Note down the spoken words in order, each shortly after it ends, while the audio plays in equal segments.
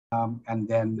and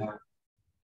then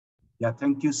yeah,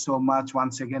 thank you so much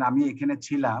once again. আমি এখানে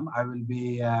ছিলাম. I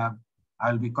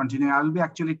will be continuing. I will be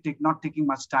actually not taking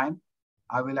much time.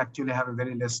 I will actually have a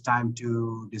very less time to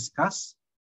discuss.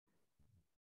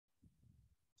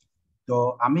 তো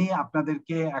আমি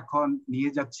আপনাদেরকে এখন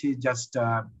নিয়ে যাচ্ছি just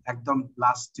একদম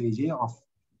লাস্ট স্টেজে of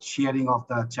sharing of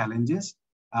the challenges.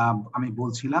 আমি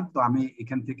বলছিলাম, তো আমি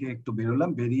এখান থেকে একটু বেরোলাম,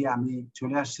 বেরিয়ে আমি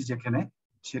চলে আসছি যেখানে,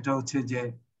 সেটা হচ্ছে যে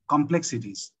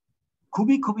কমপ্লেক্সিটিস।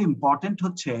 খুবই ইম্পর্টেন্ট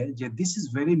হচ্ছে যে this is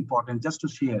very important just to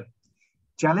share.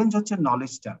 Challenge হচ্ছে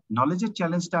নলেজটা। নলেজের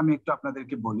চ্যালেঞ্জটা আমি একটু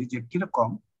আপনাদেরকে বলি যে কিরকম।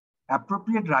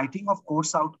 Appropriate writing of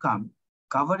course outcome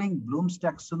covering Bloom's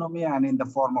taxonomy and in the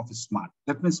form of SMART.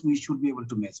 That means we should be able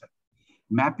to measure.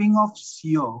 Mapping of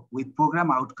CO with program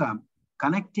outcome,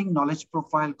 connecting knowledge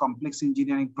profile, complex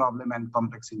engineering problem and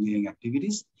complex engineering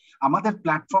activities. Amader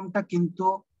platform ta kintu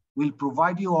will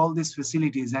provide you all these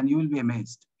facilities and you will be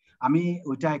amazed. আমি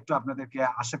ওইটা একটু আপনাদেরকে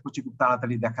আশা করছি খুব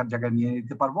তাড়াতাড়ি দেখার জায়গায় নিয়ে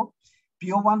নিতে পারবো।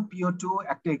 PO1, PO2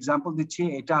 একটা এক্সাম্পল দিচ্ছি।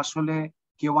 এটা আসলে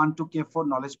K1 to K4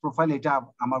 knowledge profile. এটা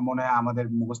আমার মনে হয় আমাদের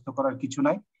মুখস্থ করার কিছু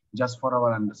নাই, just for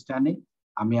our understanding.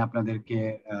 আমি আপনাদেরকে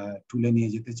তুলে নিয়ে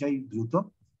যেতে চাই দ্রুত।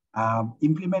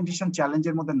 ইমপ্লিমেন্টেশন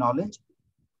চ্যালেঞ্জের মধ্যে নলেজ।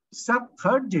 সাব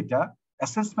থার্ড যেটা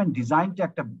অ্যাসেসমেন্ট ডিজাইনটা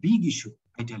একটা big issue.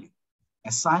 Ideally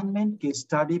assignment, case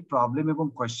study, problem এবং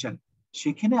কোয়েশ্চেন,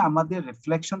 সেখানে আমাদের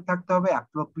রিফ্লেকশন থাকতে হবে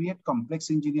appropriate complex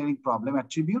engineering problem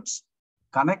attributes,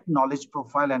 connect knowledge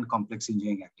profile and complex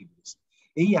engineering activities.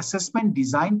 এই অ্যাসেসমেন্ট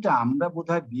ডিজাইনটা আমরা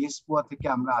বোধহয় বিএসপুয়া থেকে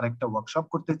আমরা আরেকটা ওয়ার্কশপ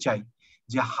করতে চাই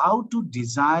যে how to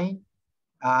design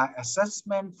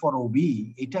assessment for OBE.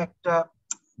 এটা একটা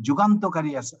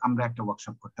যুগান্তকারী আমরা একটা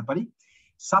ওয়ার্কশপ করতে পারি।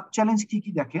 সাব চ্যালেঞ্জ কি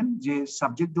কি দেখেন, যে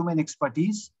subject domain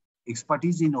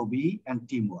expertise in OBE and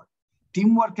team work. Team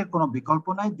ওয়ার্কের কোনো বিকল্প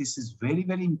নাই। This is very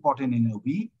important in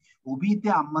OBE. ওবিইতে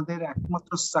আমাদের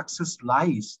একমাত্র success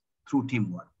lies through team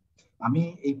work. আমি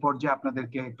এই পর্যায়ে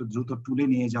আপনাদেরকে একটু দ্রুত তুলে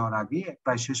নিয়ে যাওয়ার আগে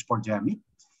প্রায় শেষ পর্যায়ে আমি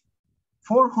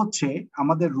 4 হচ্ছে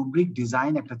আমাদের রুব্রিক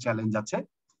ডিজাইন একটা চ্যালেঞ্জ আছে।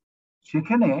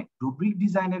 সেখানে রুব্রিক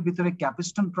ডিজাইনের ভিতরে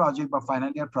ক্যাপিস্টন প্রজেক্ট বা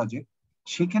ফাইনাল ইয়ার প্রজেক্ট,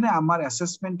 সেখানে আমার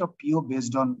assessment of PO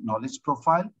based on knowledge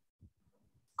profile,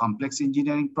 complex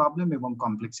engineering problem এবং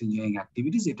কমপ্লেক্স ইঞ্জিনিয়ারিং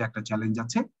অ্যাক্টিভিটিস, এটা একটা চ্যালেঞ্জ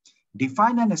আছে।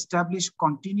 Define and establish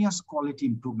continuous quality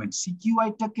improvement,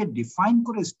 সিকিউআইটাকে define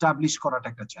করে এস্টাবলিশ করাটা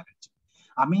একটা চ্যালেঞ্জ।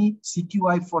 আমি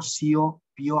সিকিউআই ফর সিও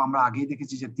পিও আমরা আগেই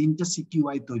দেখেছি যে 3টা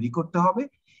সিকিউআই তৈরি করতে হবে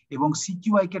এবং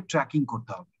সিকিউআই কে ট্র্যাকিং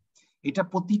করতে হবে। এটা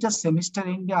প্রতিটা সেমিস্টার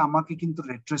এন্ডে আমাকে কিন্তু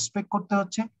রেট্রোস্পেক্ট করতে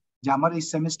হচ্ছে যে আমার এই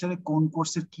সেমিস্টারে কোন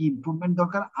কোর্সের কি ইমপ্রুভমেন্ট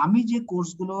দরকার, আমি যে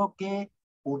কোর্সগুলোকে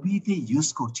ওবিইতে ইউজ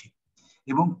করছি।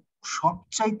 এবং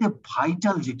সবচাইতে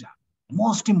ভাইটাল যেটা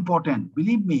most important,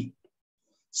 believe me,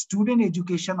 student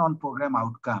education on programme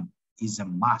outcome is a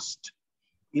must.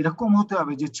 এরকম হতে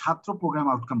হবে যে ছাত্র প্রোগ্রাম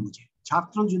আউটকাম বুঝে।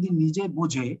 ছাত্র যদি নিজে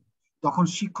বোঝে তখন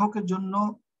শিক্ষকের জন্য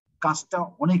কাজটা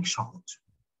অনেক সহজ।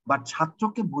 বাট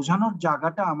ছাত্রকে বোঝানোর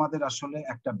জায়গাটা আমাদের আসলে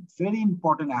একটা very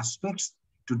important aspects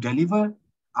to deliver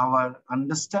hour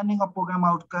understanding of programme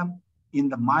outcome in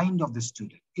the mind of the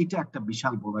student. এটা একটা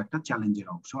বিশাল বড় একটা চ্যালেঞ্জের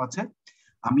অংশ আছে।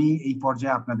 আমি এই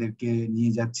পর্যায়ে আপনাদেরকে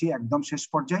নিয়ে যাচ্ছি একদম শেষ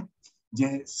পর্যায়ে, যে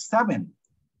 7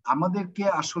 আমাদেরকে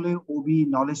আসলে ওবি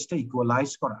নলেজটা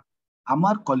ইকুয়ালাইজ করা।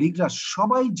 আমার কলিগরা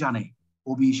সবাই জানে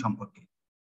ওবিই সম্পর্কে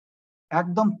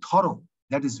একদম thorough,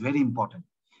 that is very important.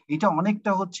 এটা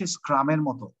অনেকটা হচ্ছে স্ক্রামের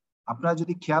মতো। আপনারা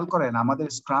যদি খেয়াল করেন আমাদের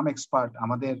স্ক্রাম এক্সপার্ট,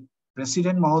 আমাদের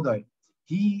প্রেসিডেন্ট মহোদয়,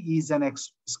 he is an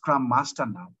scrum master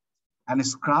now. And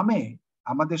স্ক্রামে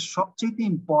আমাদের সবচেয়ে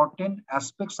important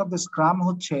aspects of the scrum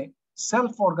হচ্ছে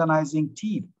সেলফ অর্গানাইজিং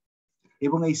টিম।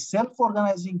 এবং এই সেলফ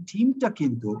অর্গানাইজিং টিমটা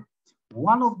কিন্তু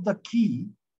ওয়ান অফ দ্য কি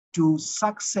টু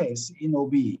সাকসেস ইন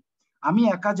ওবিই। আমি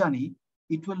একা জানি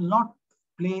it will not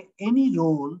play any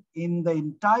role in the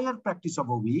entire practice of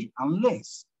OBE unless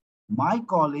my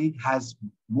colleague has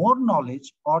more knowledge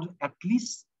or at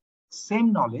least same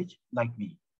knowledge like me.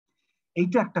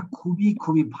 এইটা একটা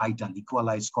খুবই vital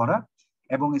equalise করা।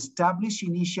 এবং establish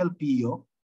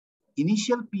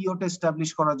initial পিওটা establish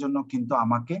করার জন্য কিন্তু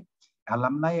আমাকে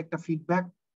অ্যালামনাই একটা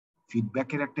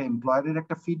ফিডব্যাকের একটা এমপ্লয়ারের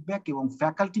একটা ফিডব্যাক এবং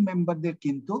ফ্যাকাল্টি মেম্বারদের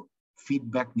কিন্তু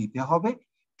ফিডব্যাক নিতে হবে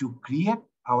to create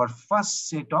our first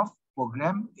set of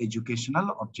program educational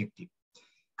objective.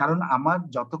 কারণ আমার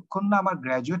যতক্ষণ না আমার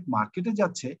গ্রাজুয়েট মার্কেটে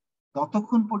যাচ্ছে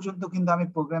ততক্ষণ পর্যন্ত কিন্তু আমি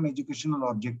প্রোগ্রাম এডুকেশনাল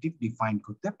অবজেক্টিভ ডিফাইন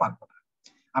করতে পারবো না।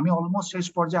 আমি অলমোস্ট শেষ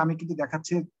পর্যায়ে আমি কিন্তু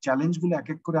দেখাচ্ছি চ্যালেঞ্জগুলো এক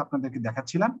এক করে আপনাদেরকে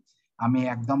দেখাচ্ছিলাম। আমি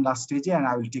একদম লাস্ট স্টেজে, and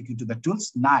I will take you to the tools.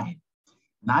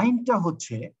 9টা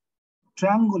হচ্ছে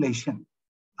ট্রায়াঙ্গুলেশন।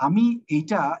 আমি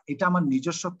এটা আমার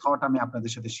নিজস্ব থট আমি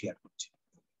আপনাদের সাথে শেয়ার করছি।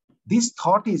 This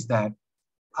thought is that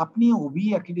আপনি ওবি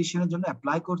অ্যাক্রিডিটেশনের জন্য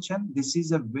অ্যাপ্লাই করছেন, this is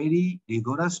a very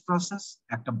rigorous process.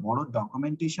 একটা বড়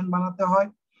ডকুমেন্টেশন বানাতে হয়,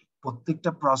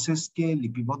 প্রত্যেকটা প্রসেসকে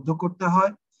লিপিবদ্ধ করতে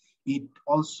হয়। ইট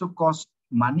অলসো কস্ট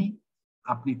মানি।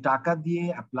 আপনি টাকা দিয়ে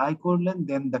অ্যাপ্লাই করলেন,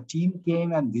 দেন the team came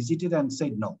and visited and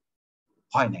said no,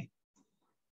 হয় নাই।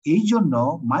 এই জন্য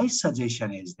মাই suggestion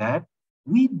is that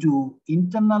we do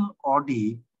internal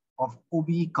audit of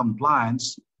Obi compliance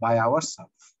by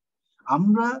ourself.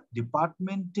 আমরা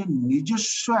ডিপার্টমেন্টের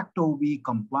নিজস্ব একটা ওবি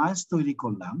কমপ্লায়েন্স তৈরি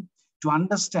করলাম টু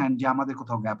আন্ডারস্ট্যান্ড যে আমাদের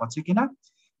কোথাও গ্যাপ আছে কিনা।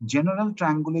 জেনারেল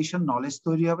ট্রায়াঙ্গুলেশন নলেজ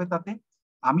তৈরি হবে তাতে।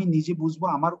 আমি নিজে বুঝবো,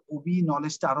 আমার ওবি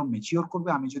নলেজটা আরো ম্যাচিওর করবে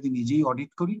আমি যদি নিজেই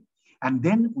অডিট করি। And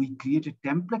then we create a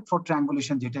template for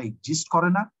triangulation, যেটা এক্সিস্ট করে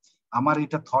না। আমার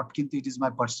এটা থট, কিন্তু it is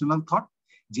my personal thought,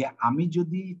 যে আমি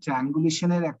যদি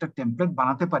ট্রায়াঙ্গুলেশনের একটা টেমপ্লেট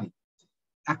বানাতে পারি,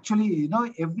 actually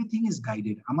everything is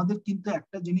guided. আমাদের কিন্তু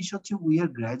একটা জিনিস হচ্ছে, we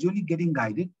are gradually getting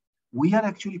guided, we are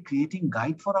actually creating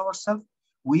guide for ourselves,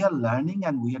 we are learning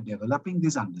and we are developing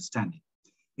this understanding.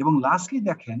 এবং লাস্টলি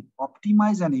দেখেন,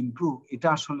 অপটিমাইজ এন্ড ইমপ্রুভ, এটা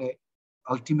আসলে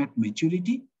আলটিমেট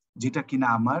ম্যাচুরিটি, যেটা কিনা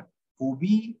আমার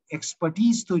ওবি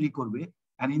এক্সপার্টিজ তৈরি করবে।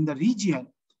 and in the region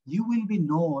you will be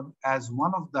known as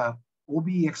one of the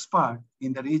Obi expert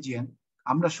in the region.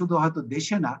 আমরা শুধু হয়তো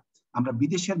দেশে না, আমরা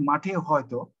বিদেশের মাঠে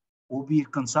হয়তো ওবি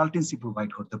কনসালটেন্সি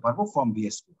প্রোভাইড করতে পারবো ফ্রম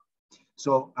বিএসপি।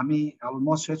 সো আমি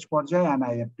অলমোস্ট শেষ পর্যায়ে, and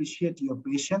I appreciate your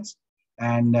patience.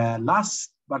 and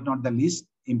last but not the least,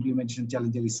 implementation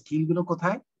চ্যালেঞ্জের স্কিল গুলো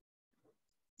কোথায়?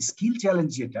 স্কিল চ্যালেঞ্জ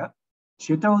যেটা,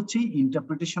 সেটা হচ্ছে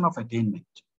ইন্টারপ্রিটেশন অফ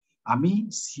অ্যাটেইনমেন্ট। আমি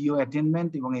সিও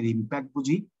অ্যাটেইনমেন্ট এবং এর ইম্প্যাক্ট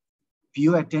বুঝি,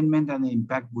 পিও অ্যাটেইনমেন্ট এন্ড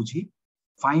ইম্প্যাক্ট বুঝি,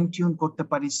 ফাইন টিউন করতে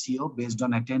পারি CO based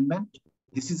on অ্যাটেইনমেন্ট।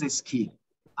 This is a skill.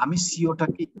 আমি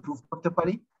সিওটাকে ইমপ্রুভ করতে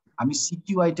পারি, আমি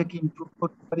সিকিউআইটাকে ইমপ্রুভ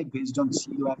করতে পারি বেসড অন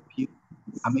সিও এন্ড পিও।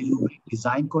 আমি রুব্রিক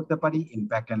ডিজাইন করতে পারি,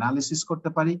 ইম্প্যাক্ট অ্যানালিসিস করতে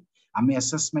পারি, আমি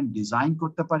অ্যাসেসমেন্ট ডিজাইন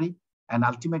করতে পারি, and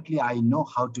ultimately I know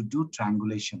how to do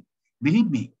triangulation. Believe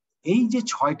me, এই যে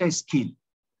 6টা স্কিল,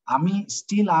 আমি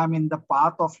still I am in the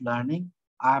path of learning.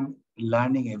 I am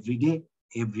learning every day,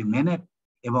 every minute,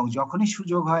 এবং যখনই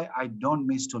সুযোগ হয় I don't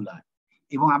miss to learn.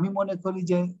 এবং আমি মনে করি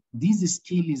যে this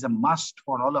skill is a must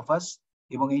for all of us,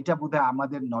 এবং এটা বোধহয়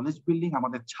আমাদের নলেজ বিল্ডিং,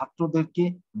 আমাদের ছাত্রদেরকে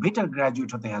বেটার গ্রাজুয়েট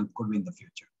হতে হেল্প করবে ইন দ্য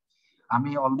ফিউচার।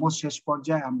 আমি অলমোস্ট শেষ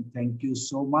পর্যায়ে, আমি thank you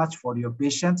so much for your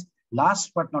patience. Last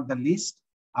but not the list,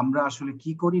 আমরা আসলে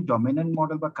কি করি, ডমিনেন্ট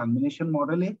মডেল বা কম্বিনেশন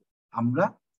মডেলে আমরা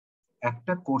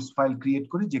একটা কোর্স ফাইল ক্রিয়েট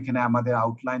করি, যেখানে আমাদের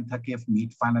আউটলাইন থাকে,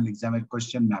 মিড ফাইনাল এক্সামের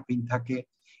কোয়েশ্চেন ম্যাপিং থাকে।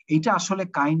 এটা আসলে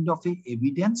kind of A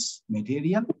evidence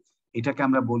material. এটাকে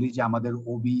আমরা বলি যে আমাদের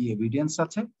ওবি এভিডেন্স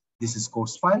আছে। This is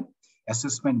course file,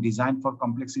 assessment design for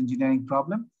complex engineering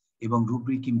problem, এবং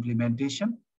রুব্রিক ইমপ্লিমেন্টেশন।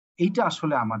 এইটা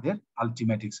আসলে আমাদের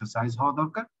আলটিমেট এক্সারসাইজ হওয়া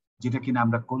দরকার, যেটা কিনা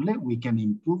আমরা করলে we can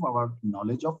improve hour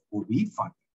knowledge of Obi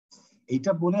further.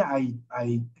 এইটা বলে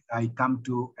I come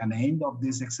to an end of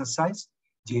this exercise,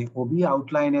 যে ওবি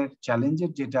আউটলাইনের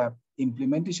চ্যালেঞ্জের, যেটা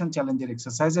ইমপ্লিমেন্টেশন চ্যালেঞ্জের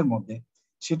এক্সারসাইজের মধ্যে,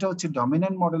 সেটা হচ্ছে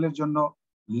ডমিনেন্ট মডেলের জন্য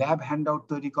ল্যাব হ্যান্ডআউট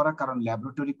তৈরি করা, কারণ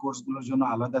ল্যাবরেটরি কোর্সগুলোর জন্য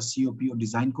আলাদা সিওপিও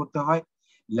ডিজাইন করতে হয়,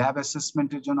 ল্যাব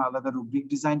অ্যাসেসমেন্টের জন্য আলাদা রুব্রিক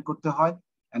ডিজাইন করতে হয়,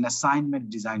 অ্যান্ড অ্যাসাইনমেন্ট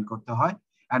ডিজাইন করতে হয়।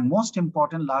 And most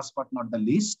important, last but not the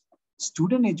list,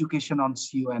 student education on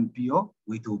CO and PO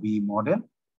with OBE model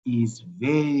is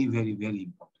very, very, very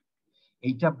important.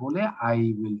 এইটা বলে I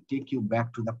will take you back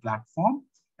to the platform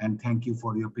and thank you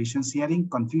for your patience hearing.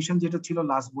 Confusion যেটা ছিল,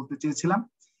 last বলতে চেয়েছিলাম,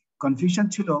 confusion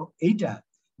ছিল এইটা,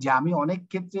 যে আমি অনেক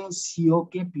ক্ষেত্রে সিও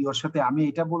কে পিওর সাথে, আমি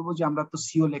এটা বলবো যে আমরা তো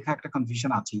সিও লেখা একটা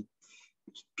কনফিউশন আছে,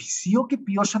 সিও কে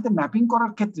পিওর সাথে ম্যাপিং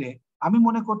করার ক্ষেত্রে আমি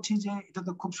মনে করছি যে এটা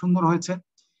তো খুব সুন্দর হয়েছে,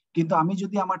 কিন্তু আমি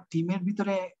যদি আমার টিমের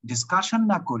ভিতরে ডিসকাশন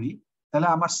না করি, তাহলে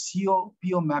আমার সিও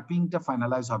পিও ম্যাপিংটা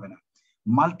ফাইনালাইজ হবে না।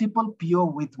 Multiple PO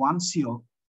with one CO,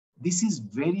 this is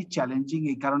very challenging.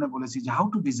 এই কারণে বলেছি যে how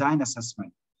to design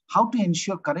assessment, how to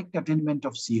ensure correct attainment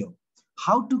of CO,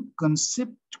 how to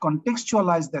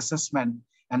কনটেক্সচুয়ালাইজ the assessment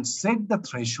and set the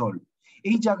threshold.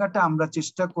 এই জায়গাটা আমরা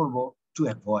চেষ্টা করব টু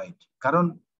অ্যাভয়েড, কারণ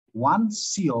one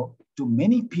CO to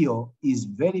many PO is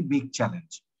very big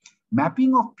challenge.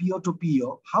 Mapping of PO to PO,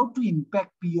 how to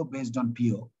impact PO based on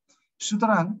PO.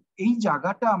 সুতরাং এই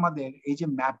জায়গাটা আমাদের, এই যে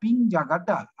ম্যাপিং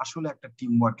জায়গাটা আসলে একটা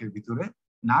টিম ওয়ার্কের ভিতরে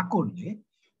না করলে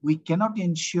we cannot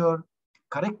ensure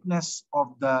correctness of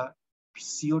the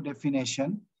CO definition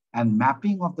and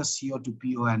mapping of the CO to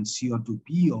PO and CO to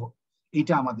PO.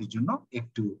 এটা আমাদের জন্য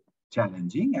একটু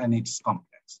challenging and it's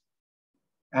complex.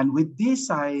 And with this,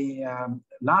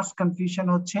 last confusion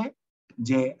হচ্ছে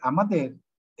যে আমাদের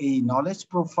এই নলেজ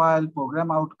প্রোফাইল, প্রোগ্রাম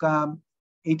আউটকাম,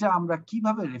 এটা আমরা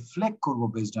কিভাবে রিফ্লেক্ট করব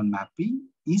based on mapping.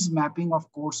 Is mapping of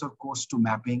course or course two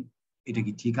mapping, এটা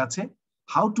কি ঠিক আছে?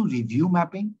 How to review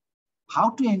mapping, how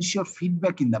to ensure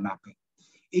feedback in the mapping.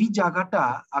 এই জায়গাটা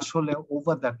আসলে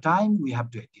over the time we have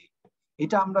to attain.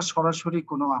 এটা আমরা সরাসরি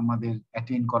কোনো আমাদের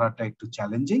অ্যাটেইন করাটা একটু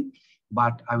challenging,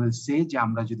 but I will say যে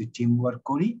আমরা যদি টিম ওয়ার্ক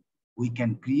করি we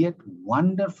can create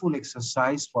wonderful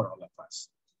exercise for all of us.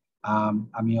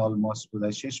 আমি অলমোস্ট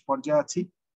বোধহয় শেষ পর্যায়ে আছি,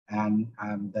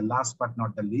 and the last but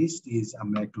not the least is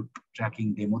আমরা একটু ট্র্যাকিং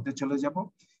ডেমোতে চলে যাব।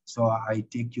 So I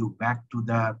take you back to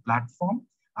the platform.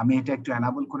 আমি এটা একটু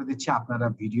এনাবল করে দিচ্ছি, আপনারা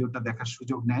ভিডিওটা দেখার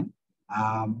সুযোগ নেন।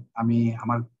 আমি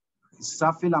আমার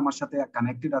ইসরাফিল আমার সাথে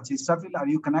কানেক্টেড আছে। Israfil, are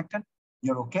you connected?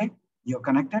 Your okay? Your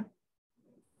connected?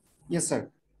 Yes sir.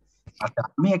 আচ্ছা,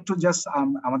 আমি একটু জাস্ট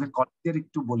আমাদের কলিগদের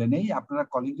একটু বলে নেই, আপনারা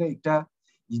কলিগরা একটা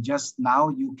just now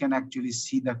you can actually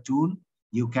see the tool,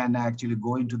 you can actually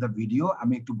go into the video.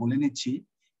 আমি একটু বলে নিচ্ছি,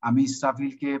 আমি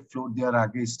ইসরাফিলকে ফ্লোর দেওয়ার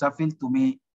আগে, ইসরাফিল তুমি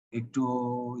একটু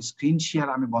স্ক্রিন শেয়ার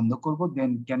আমি বন্ধ করব,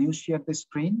 দেন can you share the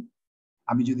screen?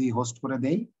 আমি যদি হোস্ট করে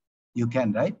দেই, ইউ ক্যান,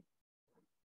 রাইট?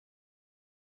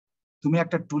 তুমি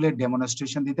একটা টুলের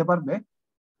ডেমনস্ট্রেশন দিতে পারবে,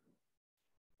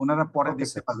 ওনারা পরে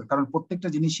দেখতে পারবে, কারণ প্রত্যেকটা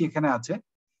জিনিসই এখানে আছে।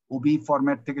 ওবি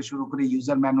ফরম্যাট থেকে শুরু করে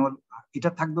ইউজার ম্যানুয়াল, এটা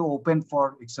থাকবে ওপেন ফর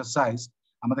এক্সারসাইজ।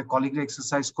 আমাদের কলিগরা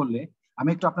এক্সারসাইজ করলে আমি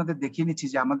একটু আপনাদের দেখিয়ে নিচ্ছি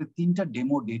যে আমাদের 3টা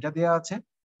ডেমো ডেটা দেওয়া আছে।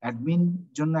 অ্যাডমিন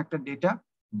জন্য একটা ডেটা,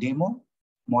 ডেমো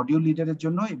মডিউল লিডারের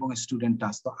জন্য এবং স্টুডেন্ট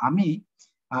টাস্ক। তো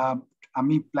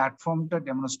আমি প্ল্যাটফর্মটা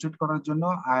ডেমনস্ট্রেট করার জন্য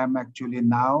I am actually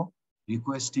now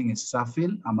requesting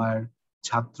Israfil, আমার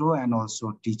ছাত্র and also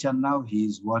teacher now, he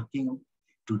is working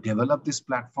to develop this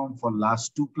platform for last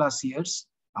 2+ years.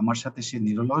 আমার সাথে সে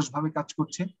নিরলস ভাবে কাজ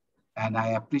করছে, and I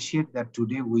appreciate that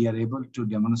today we are able to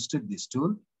demonstrate this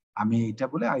tool. আমি এটা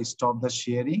বলে I stop the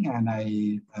sharing and I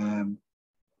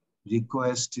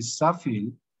request Safil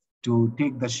to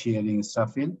take the sharing.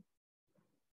 Safil,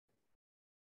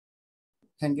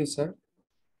 thank you sir.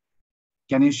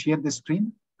 Can you share the screen?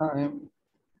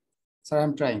 Sir,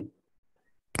 I'm trying.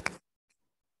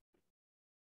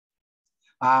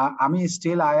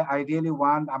 I really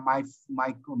want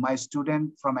my student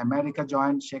from America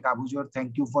joined, Sheikh Abujor.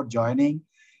 Thank you for joining.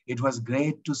 It was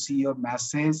great to see your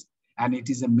message, and it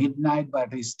is a midnight, but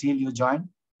still you joined.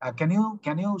 Can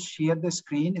you share the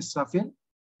screen, Safil?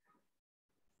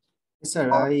 Yes, sir.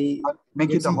 I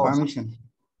make you the host. Permission.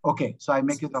 Okay, so I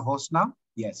make you the host now.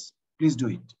 Yes, please do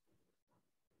it.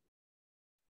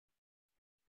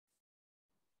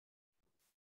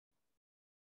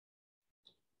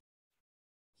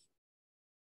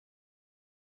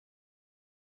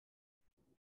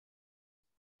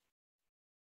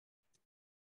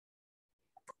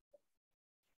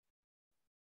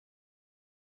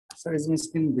 Sir, is my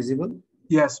screen visible?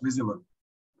 Yes, visible.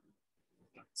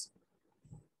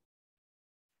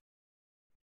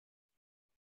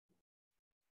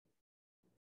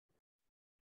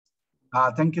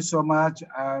 Thank you so much,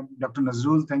 Dr.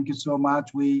 Nazrul. Thank you so much.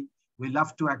 We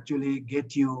love to actually get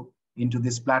you into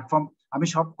this platform. আমি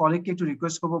সব কলিগকে একটু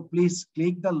request করবো, please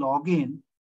click the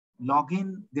login.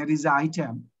 There is an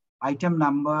item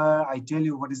number. I tell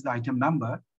you what is the item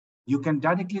number. You can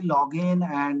directly log in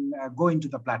and go into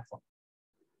the platform.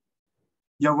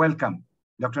 You're welcome,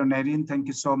 Dr. Nareen. Thank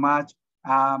you so much.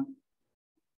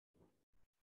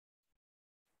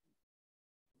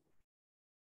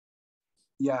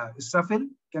 Yeah, Safil,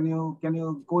 can you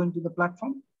go into the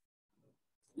platform?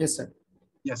 Yes, sir.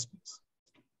 Yes, please.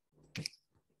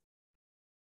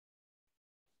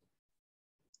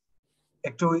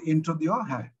 একটু intro দিও।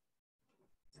 হ্যাঁ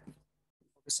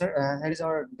sir, here is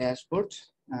our dashboard.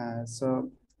 So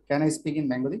can I speak in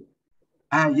Bengali?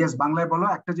 হ্যাঁ, yes, বাংলায় বলো।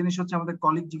 একটা জিনিস হচ্ছে, আমাদের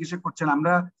কলিগ জিজ্ঞাসা করছেন,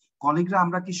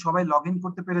 আমরা কি সবাই লগ ইন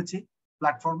করতে পেরেছি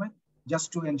প্ল্যাটফর্মে? Just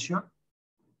to ensure.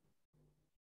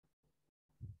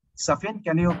 Safin,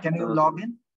 can you log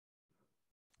in?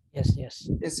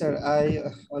 Yes, sir. I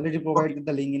already provided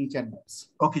the link in chat box.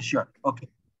 Okay, sure. Okay,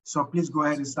 so please go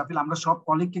ahead, Safil. আমরা সব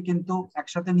কলিগকে কিন্তু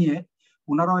একসাথে নিয়ে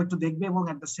ওনারাও একটু দেখবে, এবং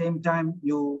at the same time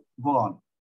you go on.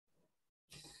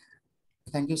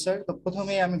 Thank you sir. তো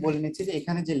প্রথমে আমি বলে নিচ্ছি যে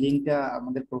এখানে যে লিঙ্কটা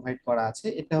আমাদের প্রোভাইড করা আছে,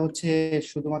 এটা হচ্ছে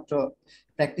শুধুমাত্র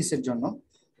প্র্যাকটিসের জন্য।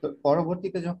 তো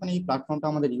পরবর্তীতে যখন এই প্ল্যাটফর্মটা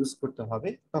আমাদের ইউজ করতে হবে,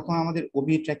 তখন আমাদের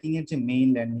ওবি ট্র্যাকিং এর যে মেইন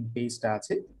ল্যান্ডিং পেজটা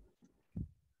আছে,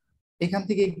 এখান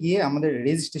থেকে গিয়ে আমাদের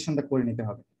রেজিস্ট্রেশনটা করে নিতে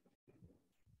হবে।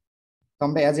 তো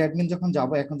আমরা অ্যাজ অ্যাডমিন যখন যাব,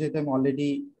 এখন যেহেতু আমি অলরেডি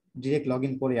ডিরেক্ট লগ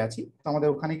ইন করে আছি, তো আমাদের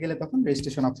ওখানে গেলে তখন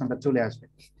রেজিস্ট্রেশন অপশনটা চলে আসবে।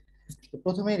 তো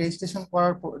প্রথমে রেজিস্ট্রেশন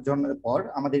করার পর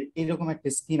আমাদের এইরকম একটা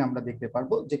স্ক্রিন আমরা দেখতে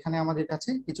পারবো, যেখানে আমাদের কাছে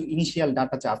কিছু ইনিশিয়াল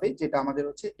ডাটা যাবে, যেটা আমাদের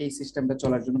হচ্ছে এই সিস্টেমটা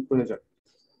চলার জন্য প্রয়োজন।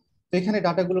 তো এখানে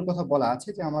ডাটাগুলোর কথা বলা আছে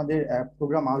যে আমাদের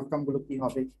প্রোগ্রাম আউটকাম গুলো কি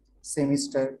হবে,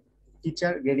 semester,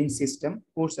 teacher grading system,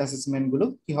 course assessment গুলো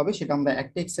কি হবে, সেটা আমরা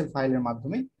একটা এক্সেল ফাইলের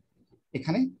মাধ্যমে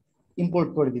এখানে ইম্পোর্ট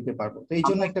করে দিতে পারবো। তো এই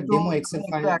জন্য আমরা একটা একটু ডেমো আমি এক্সেল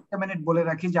একটু ফাইল। একটা মিনিট বলে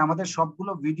রাখি যে আমাদের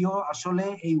সবগুলো ভিডিও আসলে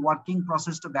এই ওয়ার্কিং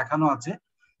প্রসেসটা দেখানো আছে।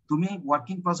 তুমি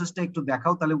ওয়ার্কিং প্রসেসটা একটু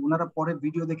দেখাও, তাহলে ওনারা পরে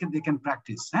ভিডিও দেখে দে ক্যান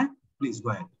প্র্যাকটিস। হ্যাঁ, please go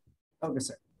ahead. Okay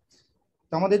sir.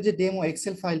 তো আমাদের যে ডেমো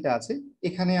এক্সেল ফাইলটা আছে,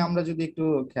 এখানে আমরা যদি একটু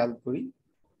খেয়াল করি,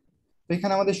 তো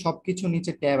এখানে আমাদের সবকিছু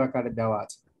নিচে ট্যাব আকারে দেওয়া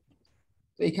আছে।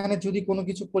 তো এখানে যদি কোনো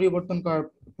কিছু পরিবর্তন করার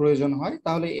প্রয়োজন হয়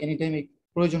তাহলে এনি টাইম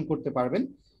প্রয়োজন করতে পারবেন,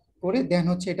 করে দেন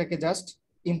হচ্ছে এটাকে জাস্ট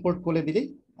ইম্পোর্ট করে দিলেই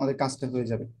আমাদের কাজটা হয়ে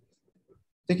যাবে।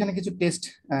 তো এখানে কিছু টেস্ট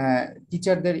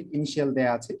টিচারদের ইনিশিয়াল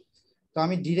দেয়া আছে, তো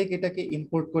আমি ডিরেক্ট এটাকে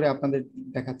ইম্পোর্ট করে আপনাদের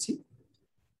দেখাচ্ছি।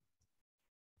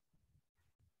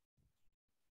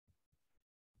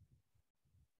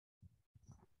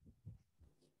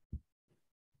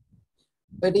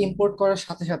 তো এটা ইম্পোর্ট করার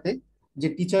সাথে সাথে যে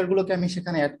টিচার গুলোকে আমি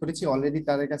সেখানে অ্যাড করেছি অলরেডি,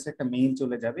 তাদের কাছে একটা মেইল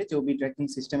চলে যাবে যে ওবি ট্র্যাকিং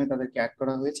সিস্টেমে তাদেরকে অ্যাড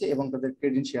করা হয়েছে এবং তাদের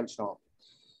ক্রেডেনশিয়াল সহ।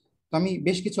 তো আমি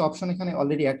বেশ কিছু অপশন এখানে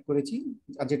অলরেডি অ্যাড করেছি,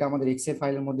 আর যেটা আমাদের এক্সেল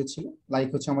ফাইলের মধ্যে ছিল, লাইক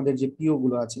হচ্ছে আমাদের যে পিও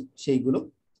গুলো আছে সেইগুলো,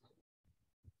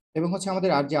 এবং হচ্ছে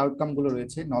আমাদের আর যে আউটকাম গুলো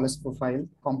রয়েছে knowledge profile,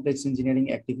 complex engineering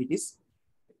activities,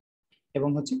 এবং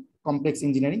হচ্ছে কমপ্লেক্স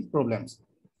ইঞ্জিনিয়ারিং প্রবলেমস।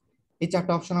 এই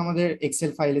চারটা অপশন আমাদের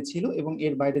এক্সেল ফাইলে ছিল, এবং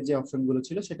এর বাইরে যে অপশনগুলো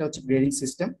ছিল সেটা হচ্ছে গ্রেডিং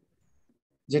সিস্টেম,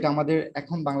 যেটা আমাদের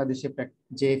এখন বাংলাদেশে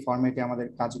যে ফরম্যাটে আমাদের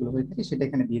কাজগুলো হয়ে থাকে সেটা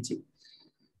এখানে দিয়েছি।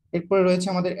 এরপরে রয়েছে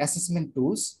আমাদের অ্যাসেসমেন্ট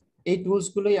টুলস। এই টুলস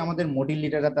গুলোই আমাদের মডিউল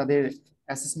লিডাররা তাদের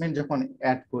অ্যাসেসমেন্ট যখন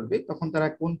অ্যাড করবে তখন তারা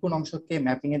কোন কোন অংশকে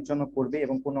ম্যাপিং এর জন্য করবে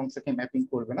এবং কোন অংশকে ম্যাপিং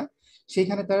করবে না,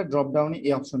 সেইখানে তারা ড্রপ ডাউনে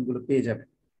এই অপশনগুলো পেয়ে যাবে।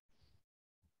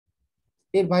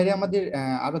 এর বাইরে আমাদের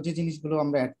আরো যে জিনিসগুলো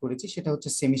আমরা অ্যাড করেছি সেটা হচ্ছে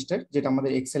সেমিস্টার, যেটা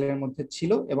আমাদের এক্সেল এর মধ্যে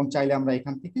ছিল, এবং চাইলে আমরা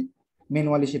এখান থেকে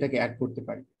ম্যানুয়ালি সেটাকে অ্যাড করতে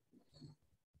পারি।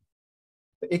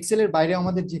 তো এক্সেল এর বাইরে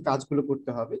আমাদের যে কাজগুলো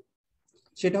করতে হবে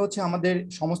সেটা হচ্ছে আমাদের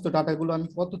সমস্ত ডাটাগুলো আমি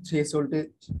কত থ্রেশহোল্ডে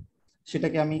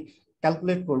সেটাকে আমি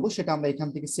ক্যালকুলেট করব সেটা আমরা এখান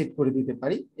থেকে সেট করে দিতে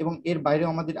পারি। এবং এর বাইরেও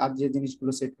আমাদের আর যে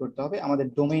জিনিসগুলো সেট করতে হবে, আমাদের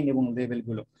ডোমেইন এবং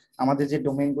লেভেলগুলো, আমাদের যে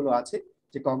ডোমেইনগুলো আছে,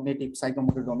 যে কগনিটিভ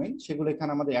সাইকোমোটর ডোমেইন, সেগুলো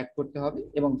এখানে আমাদের অ্যাড করতে হবে,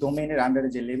 এবং ডোমেইনের আন্ডারে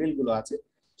যে লেভেলগুলো আছে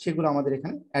সেগুলো আমাদের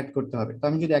এখানে অ্যাড করতে হবে। তো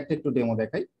আমি যদি একটা একটু ডেমো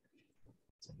দেখাই,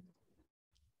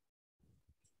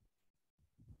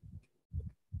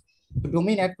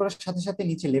 ডোমেইন অ্যাড করার সাথে সাথে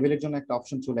নিচে লেভেলের জন্য একটা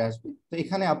অপশন চলে আসবে। তো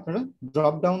এখানে আপনারা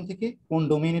ড্রপ ডাউন থেকে কোন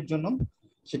ডোমেইনের জন্য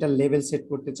সেটা লেভেল সেট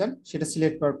করতে চান সেটা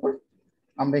সিলেক্ট করার পর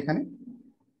আমরা এখানে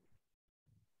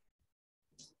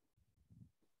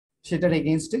সেটার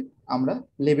এগেইনস্টে আমরা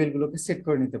লেভেলগুলোকে সেট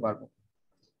করে নিতে পারবো।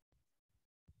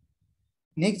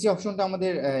 নেক্সট যে অপশনটা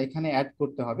আমাদের এখানে অ্যাড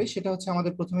করতে হবে সেটা হচ্ছে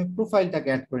আমাদের প্রথমে প্রোফাইলটাকে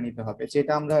অ্যাড করে নিতে হবে,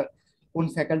 যেটা আমরা কোন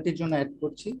ফ্যাকাল্টির জন্য অ্যাড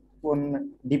করছি, কোন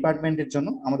ডিপার্টমেন্টের জন্য,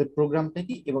 আমাদের প্রোগ্রামটা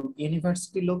কি, এবং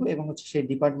ইউনিভার্সিটির লোগো এবং হচ্ছে সেই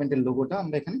ডিপার্টমেন্টের লোগোটা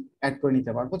আমরা এখানে অ্যাড করে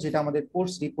নিতে পারবো, যেটা আমাদের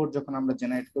কোর্স রিপোর্ট যখন আমরা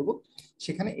জেনারেট করব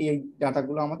সেখানে এই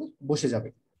ডাটাগুলো আমাদের বসে যাবে।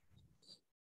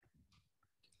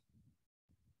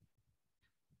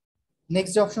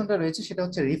 নেক্সট যে অপশনটা রয়েছে সেটা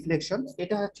হচ্ছে রিফ্লেকশন।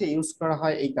 এটা হচ্ছে ইউজ করা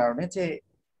হয় এই কারণে যে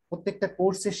প্রত্যেকটা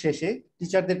কোর্সের শেষে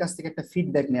টিচারদের কাছ থেকে একটা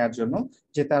ফিডব্যাক নেওয়ার জন্য,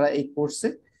 যে তারা এই কোর্সে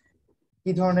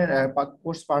কি ধরনের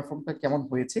কোর্স পারফর্মটা কেমন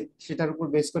হয়েছে, সেটার উপর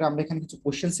বেস করে আমরা এখানে কিছু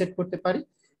কোশ্চেন সেট করতে পারি।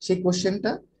 সেই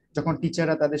কোশ্চেনটা যখন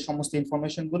টিচাররা তাদের সমস্ত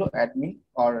ইনফরমেশন গুলো অ্যাডমিন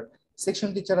আর সেকশন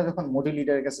টিচাররা যখন মডিউল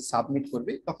লিডারের কাছে সাবমিট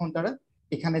করবে তখন তারা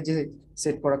এখানে যে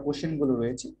সেট করা কোশ্চেন গুলো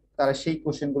রয়েছে তারা সেই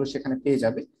কোশ্চেন গুলো সেখানে পেয়ে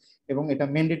যাবে, এবং এটা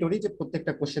ম্যান্ডেটরি যে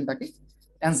প্রত্যেকটা কোশ্চেন তাকে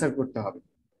অ্যান্সার করতে হবে।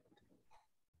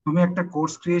 তুমি একটা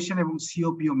কোর্স ক্রিয়েশন এবং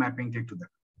সিওপিও ম্যাপিংটা একটু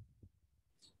দেখো।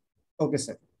 Okay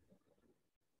sir.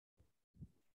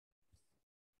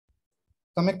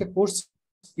 তো আমি একটা কোর্স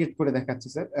ক্রিয়েট করে দেখাচ্ছি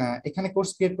স্যার। এখানে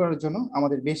কোর্স ক্রিয়েট করার জন্য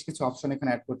আমাদের বেশ কিছু অপশন এখানে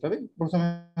অ্যাড করতে হবে। প্রথমে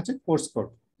হচ্ছে কোর্স কোড।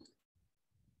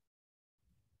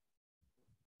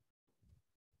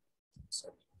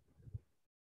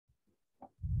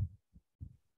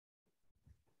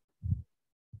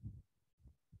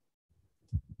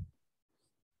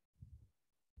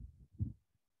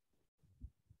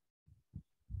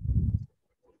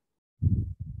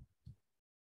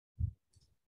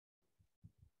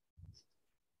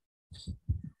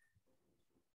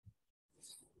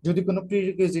 যদি কোনো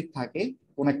প্রিরিকুইজিট থাকে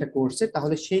কোন একটা কোর্সে,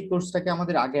 তাহলে সেই কোর্সটাকে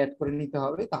আমাদের আগে অ্যাড করে নিতে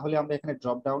হবে, তাহলে আমরা এখানে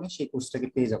ড্রপ ডাউনে সেই কোর্সটাকে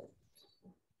পেয়ে যাব।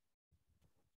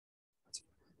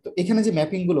 তো এখানে যে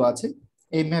ম্যাপিং গুলো আছে,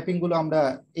 এই ম্যাপিং গুলো আমরা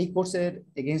এই কোর্সের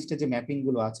এগেইনস্টে যে ম্যাপিং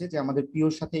গুলো আছে, যে আমাদের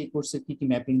পিওর সাথে এই কোর্সের কি কি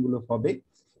ম্যাপিং গুলো হবে,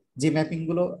 যে ম্যাপিং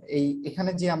গুলো এই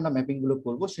এখানে যে আমরা ম্যাপিং গুলো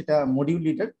করব সেটা মডিউল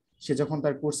লিডার সে যখন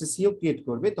তার কোর্সে সিও ক্রিয়েট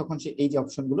করবে তখন সে এই যে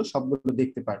অপশন গুলো সবগুলো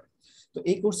দেখতে পারবে। তো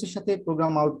এই কোর্সের সাথে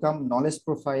programme outcome, knowledge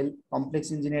profile, complex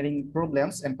engineering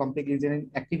problems and complex engineering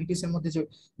activities এর মধ্যে যে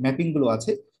ম্যাপিং গুলো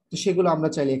আছে, তো সেগুলো আমরা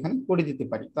চাইলে এখানে করে দিতে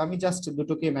পারি। তো আমি জাস্ট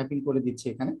দুটোকে ম্যাপিং করে দিচ্ছি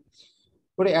এখানে।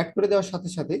 করে অ্যাড করে দেওয়ার সাথে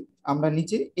সাথে আমরা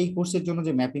নিচে এই কোর্সের জন্য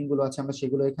যে ম্যাপিং গুলো আছে আমরা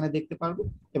সেগুলো এখানে দেখতে পারবো,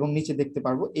 এবং নিচে দেখতে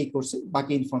পারবো এই কোর্সের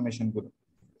বাকি ইনফরমেশন গুলো।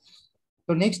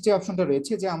 তো নেক্সট যে অপশনটা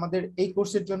রয়েছে যে আমাদের এই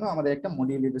কোর্সের জন্য আমাদের একটা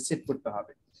মডিউল লিডার সেট করতে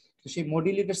হবে। তো সেই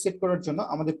মডিউল লিডার সেট করার জন্য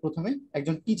আমাদের প্রথমে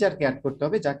একজন টিচারকে অ্যাড করতে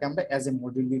হবে, যাকে আমরা অ্যাজ এ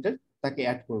মডিউল লিডার তাকে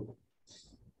অ্যাড করব।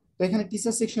 তো এখানে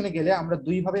টিচার সেকশনে গেলে আমরা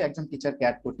দুই ভাবে একজন টিচারকে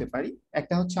অ্যাড করতে পারি।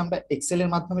 একটা হচ্ছে আমরা এক্সেল এর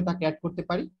মাধ্যমে তাকে অ্যাড করতে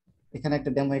পারি। এখানে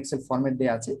একটা ডেমো এক্সেল ফরম্যাট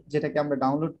দেওয়া আছে, যেটাকে আমরা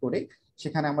ডাউনলোড করে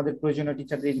সেখানে আমাদের প্রয়োজনীয়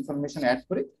টিচারদের ইনফরমেশন অ্যাড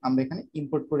করে আমরা এখানে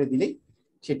ইম্পোর্ট করে দিলেই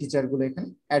সেই টিচারগুলো এখানে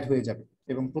অ্যাড হয়ে যাবে,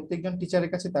 এবং প্রত্যেকজন টিচারের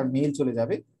কাছে তার মেইল চলে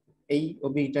যাবে এই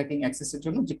ওবি ট্র্যাকিং অ্যাক্সেসের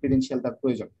জন্য যে ক্রেডেনশিয়াল তার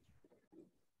প্রয়োজন।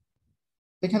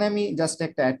 এখানে আমি জাস্ট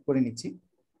একটা অ্যাড করে নিচ্ছি।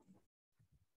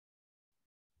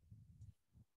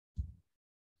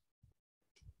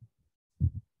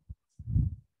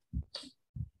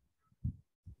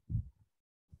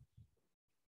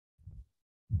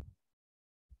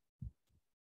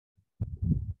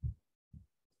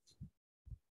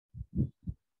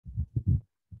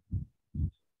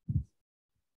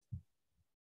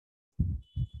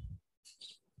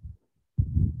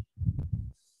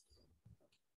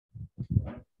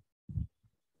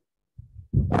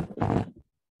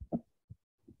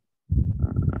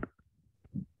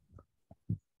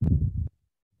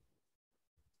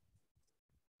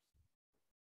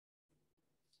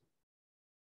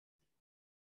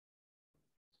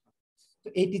 তো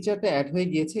এই টিচারটা অ্যাড হয়ে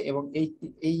গিয়েছে, এবং এই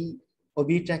এই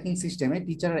ওবি ট্র্যাকিং সিস্টেমে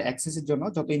টিচারের অ্যাক্সেসের জন্য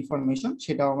যত ইনফরমেশন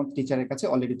সেটাও আমাদের টিচারের কাছে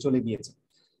অলরেডি চলে গিয়েছে।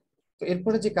 তো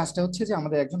এরপরে যে কাজটা হচ্ছে যে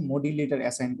আমাদের একজন মডিউল লিডার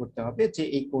অ্যাসাইন করতে হবে, যে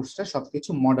এই কোর্সটা সবকিছু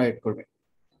মডারেট করবে।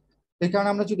 এই কারণে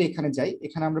আমরা যদি এখানে যাই,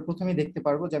 এখানে আমরা প্রথমে দেখতে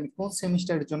পারবো যে আমি কোন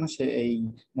সেমিস্টারের জন্য সে এই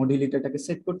মডিউল লিডারটাকে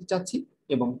সেট করতে চাচ্ছি,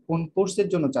 এবং কোন কোর্সের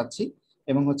জন্য চাচ্ছি,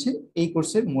 এবং হচ্ছে এই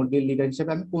কোর্সের মডিউল লিডার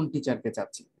হিসেবে আমি কোন টিচারকে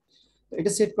চাচ্ছি। তো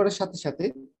এটা সেট করার সাথে সাথে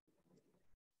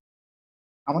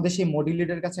আমাদের সেই মডিউল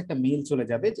লিডারের কাছে একটা মেইল চলে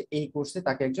যাবে যে এই কোর্সে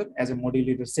তাকে একজন as a module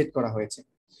leader set করা হয়েছে।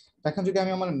 এখন যদি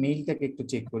আমি আমার মেইলটাকে একটু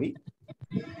চেক করি,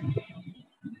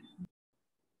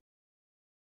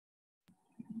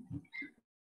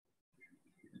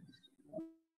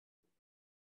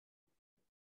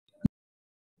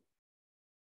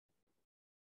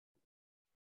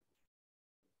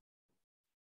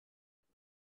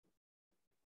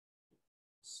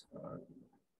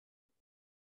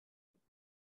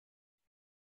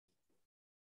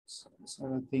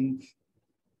 আই থিঙ্ক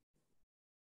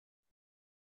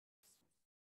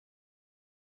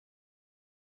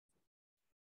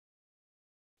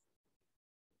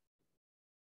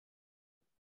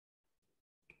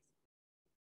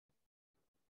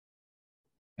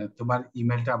তোমার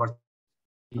ইমেলটা আবার,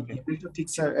 ওকে ইমেলটা ঠিক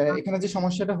ছিল স্যার, না? এখানে যে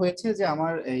সমস্যাটা হয়েছে যে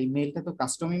আমার এই মেইলটা তো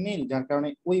কাস্টম ইমেইল, যার কারণে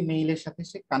ওই মেইলের সাথে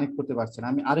সে কানেক্ট করতে পারছে না।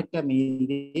 আমি আরেকটা মেইল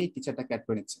দিয়ে টিচারটাকে অ্যাড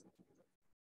করে নিচ্ছি।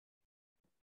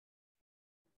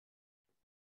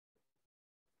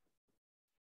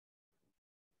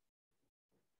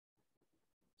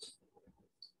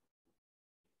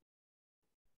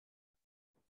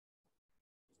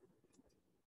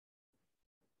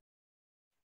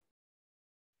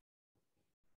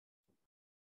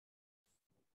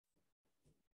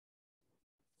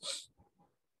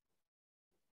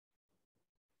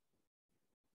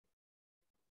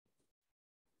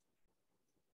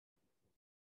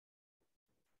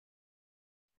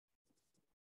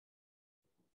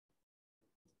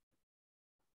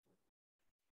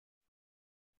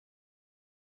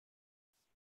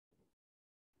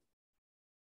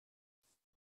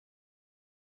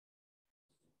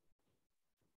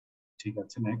 ঠিক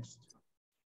আছে, নেক্সট।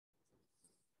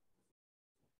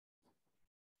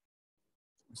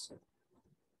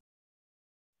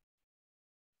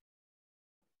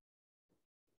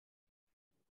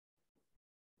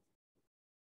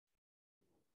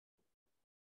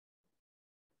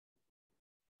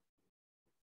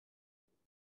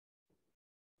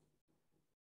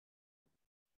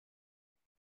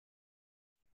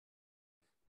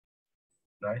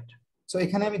 রাইট। সো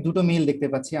এখানে আমি দুটো মেইল দেখতে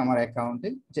পাচ্ছি আমার অ্যাকাউন্টে।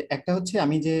 যে একটা হচ্ছে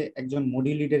আমি যে একজন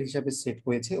মডিউল লিডার হিসাবে সেট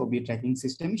হয়েছে ওবি ট্র্যাকিং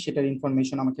সিস্টেমে, সেটার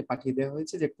ইনফরমেশন আমাকে পাঠিয়ে দেওয়া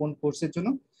হয়েছে যে কোন কোর্সের জন্য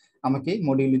আমাকে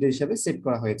মডিউল লিডার হিসাবে সেট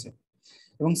করা হয়েছে।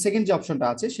 এবং সেকেন্ড যে অপশনটা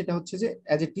আছে সেটা হচ্ছে যে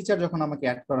অ্যাজ এ টিচার যখন আমাকে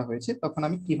অ্যাড করা হয়েছে তখন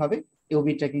আমি কিভাবে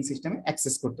ওবি ট্র্যাকিং সিস্টেমে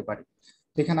অ্যাক্সেস করতে পারি।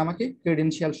 তো এখানে আমাকে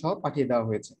ক্রেডেনশিয়াল সহ পাঠিয়ে দেওয়া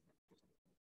হয়েছে।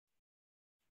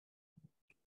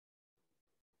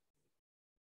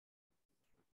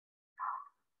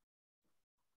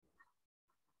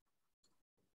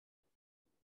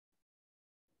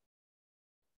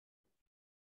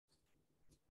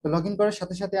 তো লগ ইন করার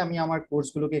সাথে সাথে আমি আমার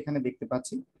কোর্সগুলোকে এখানে দেখতে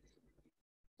পাচ্ছি।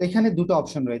 এখানে দুটো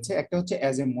অপশন রয়েছে, একটা হচ্ছে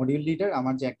অ্যাজ এ মডিউল লিডার,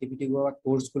 আমার যে অ্যাক্টিভিটি গুলো বা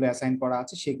কোর্স গুলো অ্যাসাইন করা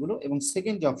আছে সেগুলো, এবং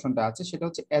সেকেন্ড যে অপশনটা আছে সেটা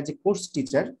হচ্ছে অ্যাজ এ কোর্স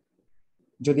টিচার,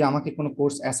 যদি আমাকে কোনো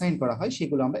কোর্স অ্যাসাইন করা হয়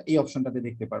সেগুলো আমরা এই অপশনটাতে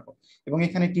দেখতে পারবো। এবং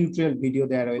এখানে টিউটোরিয়াল ভিডিও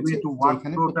দেওয়া তুমি রয়েছে একটু যে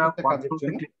এখানে প্রত্যেকটা কাজের ওয়ার্কফ্লোতে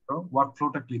জন্য। ক্লিক করো,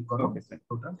 ওয়ার্কফ্লোটা ক্লিক করো, ওকে স্যার।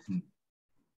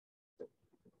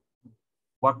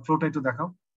 ওয়ার্কফ্লোটা একটু দেখাও।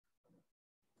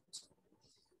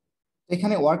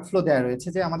 এখানে ওয়ার্কফ্লো দেওয়া রয়েছে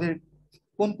যে আমাদের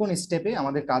কোন কোন স্টেপে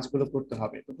আমাদের কাজগুলো করতে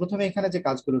হবে। তো প্রথমে এখানে যে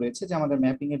কাজগুলো রয়েছে যে আমাদের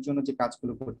ম্যাপিং এর জন্য যে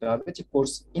কাজগুলো করতে হবে, যে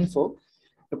কোর্স ইনফো।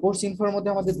 তো কোর্স ইনফোর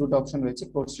মধ্যে আমাদের দুটো অপশন রয়েছে,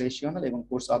 কোর্স রেশিওনাল এবং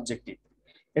কোর্স অবজেক্টিভ।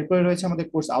 এরপরে রয়েছে আমাদের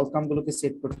কোর্স আউটকাম গুলোকে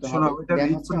সেট করতে শোনো, হবে, ওইটা দেন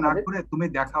রিড হচ্ছে না আমাদের। করে তুমি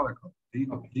দেখাও এখন,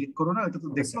 ওকে। ক্লিক করো না, এটা তো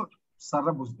ওকে দেখলো স্যার।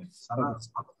 স্যাররা বুঝবে, স্যাররা ওকে।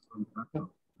 ভালো বুঝবে না।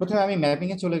 প্রথমে আমি ম্যাপিং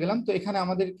এ চলে গেলাম। তো এখানে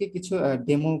আমাদেরকে কিছু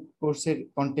ডেমো কোর্সের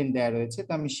কন্টেন্ট দেওয়া রয়েছে,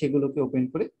 তো আমি সেগুলোকে ওপেন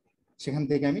করে সেখান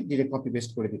থেকে আমি ডিরেক্ট কপি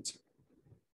পেস্ট করে দিচ্ছি।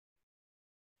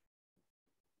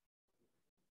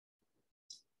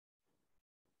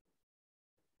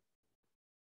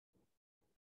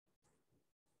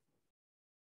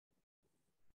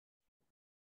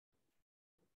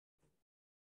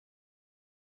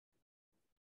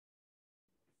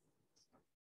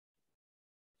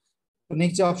 তো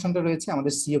নেক্সট যে অপশনটা রয়েছে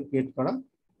আমাদের সিও ক্রিয়েট করা।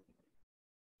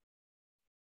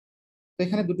 তো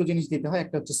এখানে দুটো জিনিস দিতে হয়,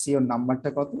 একটা হচ্ছে সিও নাম্বারটা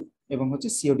কত, এবং হচ্ছে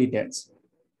সিও ডিটেলস।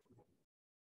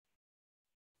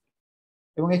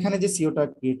 এবং এখানে যে সিওটা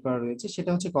ক্রিয়েট করা রয়েছে সেটা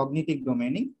হচ্ছে কগনিটিভ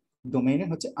ডোমেইনের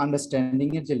হচ্ছে আন্ডারস্ট্যান্ডিং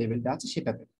এর যে লেভেলটা আছে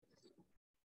সেটাতে।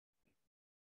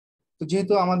 তো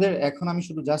যেহেতু আমাদের এখন আমি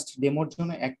শুধু জাস্ট ডেমোর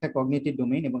জন্য একটা কগনিটিভ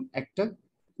ডোমেইন এবং একটা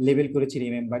লেভেল করেছি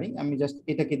রিমেম্বারিং, আমি জাস্ট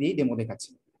এটাকে দিয়ে ডেমো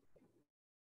দেখাচ্ছি।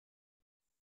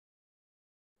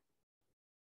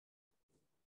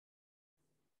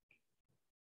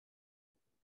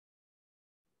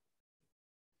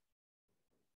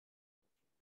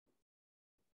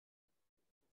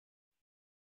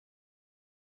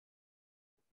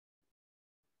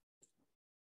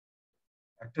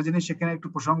 একটা জিনিস এখানে একটু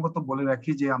প্রসঙ্গত বলে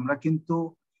রাখি যে আমরা কিন্তু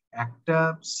একটা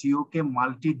সিও কে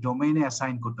মাল্টি ডোমেইনে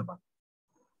অ্যাসাইন করতে পারি।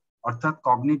 অর্থাৎ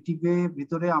কগনিটিভের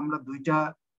ভিতরে আমরা দুইটা,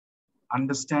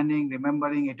 আন্ডারস্ট্যান্ডিং,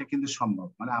 রিমেম্বারিং, এটা কিন্তু সম্ভব।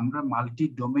 মানে আমরা মাল্টি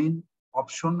ডোমেইন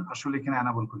অপশন আসলে এখানে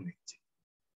অ্যানাবল করে রেখেছি।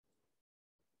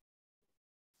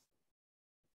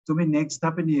 তুমি নেক্সট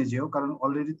ধাপে নিয়ে যেও, কারণ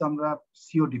অলরেডি তো আমরা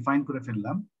সিও ডিফাইন করে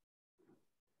ফেললাম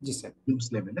জি স্যার। গ্রুপস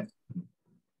লেভেলে।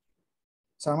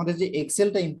 স্যার আমাদের যে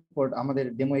এক্সেলটা ইম্পোর্ট, আমাদের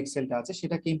ডেমো এক্সেলটা আছে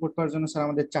সেটাকে ইম্পোর্ট করার জন্য স্যার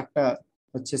আমাদের 4টা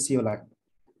হচ্ছে সিও লাগবে।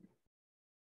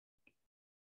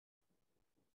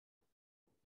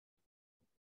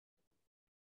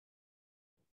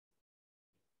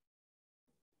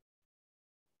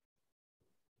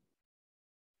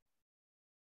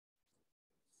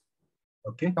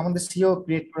 ওকে, তো আমাদের সিও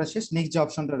ক্রিয়েট করা শেষ। নেক্সট যে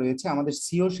অপশনটা রয়েছে আমাদের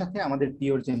সিওর সাথে আমাদের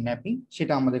পিওর যে ম্যাপিং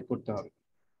সেটা আমাদের করতে হবে।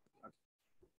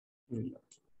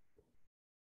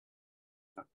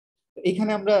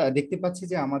 এখানে আমরা দেখতে পাচ্ছি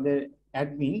যে আমাদের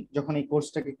অ্যাডমিন যখন এই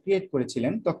কোর্সটাকে ক্রিয়েট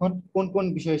করেছিলেন তখন কোন কোন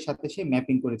বিষয়ের সাথে সে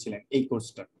ম্যাপিং করেছিলেন এই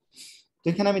কোর্সটা। তো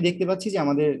এখানে আমি দেখতে পাচ্ছি যে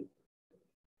আমাদের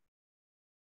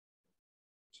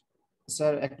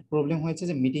স্যার একটা প্রবলেম হয়েছে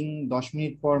যে মিটিং 10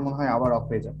 মিনিট পর মনে হয় আবার অফ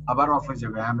হয়ে যাবে। আবার অফ হয়ে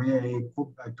যাবে। আমি এই খুব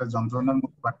একটা যন্ত্রণার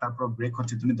মধ্যে, বাট তারপর ব্রেক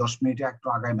হচ্ছে। তুমি 10 মিনিটে একটু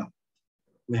আগায় নাও।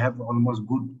 We have almost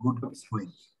good good Okay, sir. Going.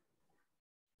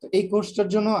 তো এই কোর্সটার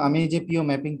জন্য আমি যে পিও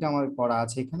ম্যাপিংটা আমার করা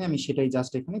আছে এখানে, আমি সেটাই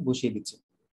জাস্ট এখানে বসিয়ে দিচ্ছি।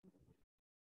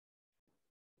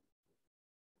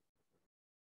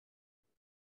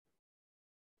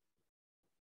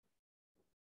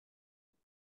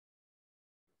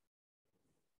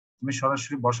 তুমি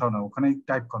সরাসরি বসাও না, ওখানে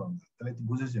টাইপ করো না, তাহলে তো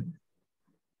বুঝে যাবে।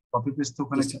 কপি পেস্ট তো জি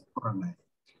ওখানে স্যার। কিছু করার নাই।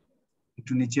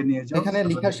 একটু নিচে নিয়ে যাও, এখানে তারপর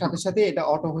লেখার দেখতে সাথে পাবে। সাথে এটা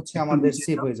অটো হচ্ছে একটু আমাদের নিচে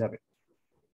সেভ যাও। হয়ে যাবে।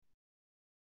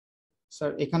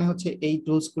 স্যার এখানে হচ্ছে এই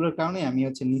টুলস গুলোর কারণে আমি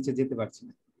হচ্ছে নিচে যেতে পারছি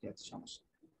না, ঠিক আছে, সমস্যা।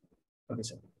 ওকে আচ্ছা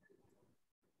স্যার।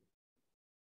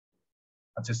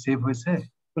 আচ্ছা, সেভ হয়েছে।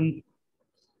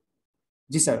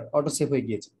 জি স্যার, অটো সেভ হয়ে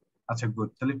গিয়েছে। আচ্ছা গুড,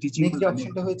 তাহলে টিচিং নেক্সট যে লার্নিং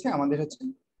অপশনটা হয়েছে আমাদের হচ্ছে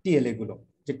টিএলএ গুলো,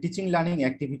 যে টিচিং লার্নিং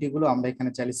অ্যাক্টিভিটি গুলো আমরা এখানে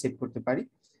চাইলে সেভ করতে পারি।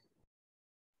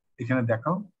 এখানে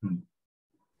দেখাও। হুম।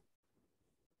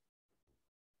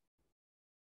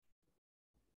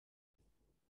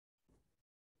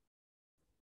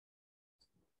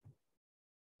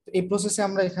 তো এই প্রসেসে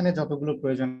আমরা এখানে যতগুলো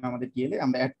প্রয়োজন আমাদের টিএলএ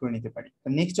আমরা অ্যাড করে নিতে পারি।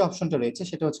 নেক্সট যে অপশনটা রয়েছে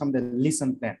সেটা হচ্ছে আমাদের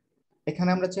লিসন প্ল্যান। এখানে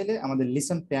আমরা চাইলে আমাদের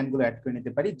লিসন প্ল্যান গুলো অ্যাড করে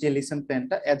নিতে পারি, যে লিসন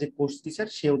প্ল্যানটা অ্যাজ এ কোর্স টিচার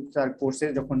সেও তার কোর্সে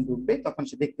যখন ঢুকবে তখন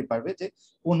সে দেখতে পারবে যে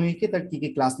কোন উইকে তার কি কি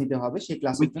ক্লাস নিতে হবে, সেই তুমি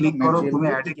ক্লাসের জন্য ক্লিক করো, ম্যাটেরিয়াল তুমি গুলো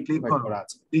কি অ্যাডে কি ক্লিক প্রোভাইড করো, করা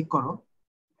আছে। ক্লিক করো,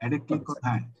 অ্যাডে ক্লিক ওকে করো। স্যার।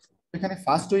 হ্যাঁ, এখানে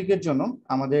ফার্স্ট উইকের জন্য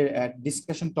আমাদের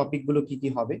ডিসকাশন টপিক গুলো কি কি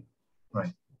হবে।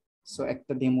 রাইট। সো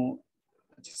একটা ডেমো।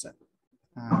 আচ্ছা স্যার।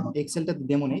 এক্সেলটা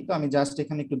ডেমো নেই, তো আমি জাস্ট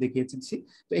এখানে একটু দেখিয়েছি।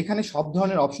 তো এখানে সব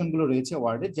ধরনের অপশনগুলো রয়েছে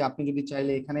ওয়ার্ডে, যে আপনি যদি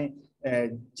চাইলে এখানে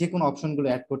যে কোনো অপশনগুলো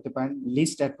অ্যাড করতে পারেন,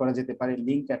 লিস্ট অ্যাড করা যেতে পারে,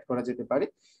 লিঙ্ক অ্যাড করা যেতে পারে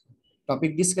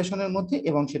টপিক ডিসকাশনের মধ্যে,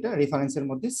 এবং সেটা রেফারেন্সের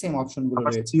মধ্যে সেম অপশনগুলো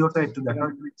আবার রয়েছে। সিওটা একটু দেখো,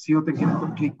 সিওতে কিন্তু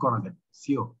ক্লিক করা যায়,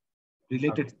 সিও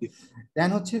রিলেটেড। দেন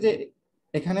হচ্ছে যে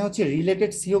এখানে হচ্ছে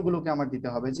রিলেটেড সিও গুলোকে আমার দিতে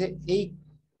হবে, যে এই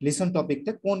লিসন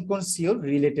টপিকটা কোন কোন সিও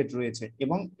রিলেটেড রয়েছে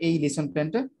এবং এই লিসন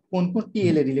প্ল্যানটা কোন কোন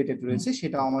টিএল এ রিলেটেড রয়েছে,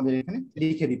 সেটা আমাদের এখানে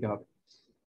লিখে দিতে হবে।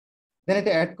 দেন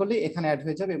এটা অ্যাড করলে এখানে অ্যাড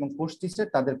হয়ে যাবে এবং কোর্স টিচার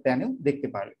তাদের প্ল্যানেও দেখতে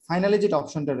পারবে। ফাইনালি যেটা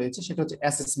অপশনটা রয়েছে সেটা হচ্ছে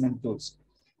অ্যাসেসমেন্ট টুলস।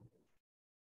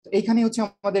 তো এখানে হচ্ছে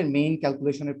আমাদের মেইন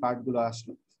ক্যালকুলেশনের পার্ট গুলো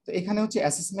আসলো। তো এখানে হচ্ছে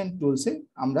অ্যাসেসমেন্ট টুলসে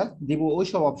আমরা দিব ওই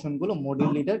সব অপশনগুলো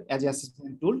মডিউল লিডার অ্যাজ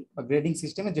অ্যাসেসমেন্ট টুল বা গ্রেডিং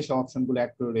সিস্টেমে যেসব অপশনগুলো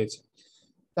অ্যাড করে রয়েছে।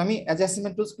 তো আমি as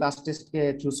assessment tools class টেস্টকে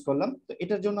choose করলাম। তো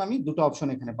এটার জন্য আমি দুটো অপশন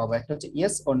এখানে পাবো, একটা হচ্ছে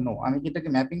ইয়েস অর নো, আমি কি এটাকে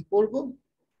ম্যাপিং করব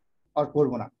আর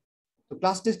করব না। তো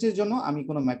ক্লাস টেস্টের জন্য আমি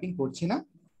কোনো ম্যাপিং করছি না,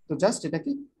 তো জাস্ট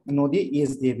এটাকে নো দিয়ে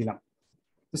ইয়েস দিয়ে দিলাম।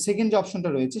 তো সেকেন্ড যে অপশনটা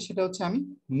রয়েছে সেটা হচ্ছে আমি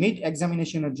মিড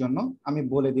এক্সামিনেশনের জন্য আমি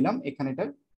বলে দিলাম এখানে এটার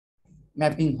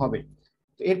ম্যাপিং হবে।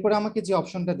 তো এরপরে আমাকে যে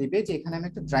অপশনটা দিবে যে এখানে আমি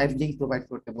একটা ড্রাইভ লিঙ্ক প্রোভাইড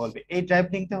করতে বলবে। এই ড্রাইভ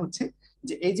লিঙ্কটা হচ্ছে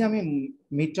যে এই যে আমি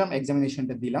মিড টার্ম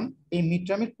এক্সামিনেশনটা দিলাম, এই মিড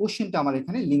টার্মের কোশ্চেনটা আমার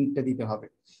এখানে লিঙ্কটা দিতে হবে,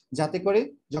 যাতে করে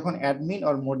যখন অ্যাডমিন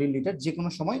আর মডিউল লিডার যে কোনো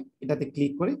সময় এটাতে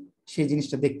ক্লিক করে সেই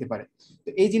জিনিসটা দেখতে পারে। তো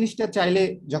এই জিনিসটা চাইলে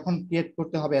যখন ক্রিয়েট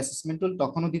করতে হবে অ্যাসেসমেন্ট টুল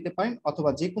তখনও দিতে পারেন, অথবা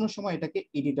যে কোনো সময় এটাকে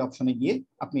এডিট অপশনে গিয়ে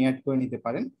আপনি অ্যাড করে নিতে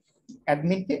পারেন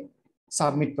অ্যাডমিনকে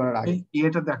সাবমিট করার আগে।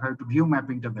 এটা দেখো, একটু ভিউ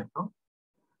ম্যাপিংটা দেখো।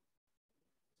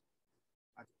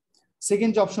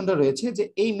 সেকেন্ড যে অপশনটা রয়েছে যে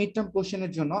এই মিড টার্ম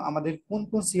কোশ্চেনের জন্য আমাদের কোন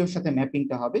কোন সিওর সাথে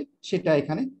ম্যাপিংটা হবে সেটা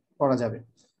এখানে করা যাবে।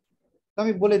 তো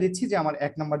আমি বলে দিচ্ছি যে আমার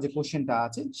 1 নম্বর যে কোশ্চেনটা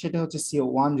আছে সেটা হচ্ছে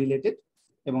CO1 রিলেটেড,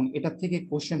 এবং এটার থেকে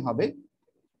কোশ্চেন হবে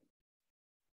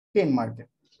 10 মার্কের।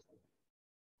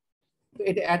 তো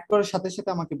এটা অ্যাড করার সাথে সাথে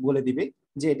আমাকে বলে দিবে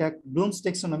যে এটা ব্লুমস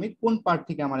টেক্সোনমির কোন পার্ট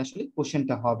থেকে আমার আসলে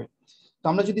কোশ্চেনটা হবে। তো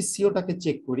আমরা যদি সিওটাকে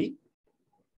চেক করি,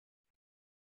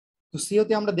 তো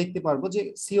সিওতে আমরা দেখতে পারবো যে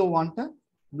CO1টা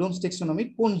ব্লুমস টেক্সোনমির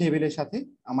কোন লেভেলের সাথে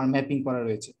আমার ম্যাপিং করা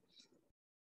রয়েছে।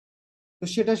 তো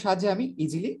সেটার সাহায্যে আমি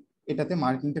ইজিলি এটাতে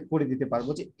মার্কিংটা করে দিতে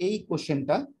পারবো যে এই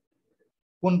কোশ্চেনটা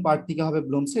কোন পার্ট থেকে হবে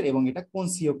ব্লুমসের এবং এটা কোন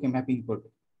সিও কে ম্যাপিং করবে।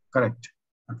 কারেক্ট।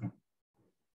 ওকে,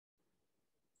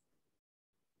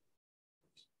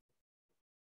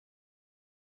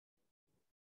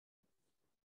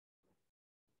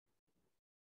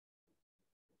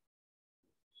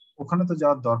 ওখানে তো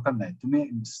যাওয়ার দরকার নাই, তুমি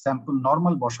স্যাম্পল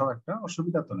নর্মাল বসাও, একটা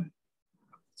অসুবিধা তো নেই।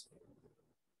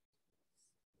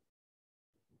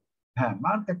 হ্যাঁ,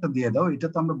 মার্ক একটা দিয়ে দাও, এটা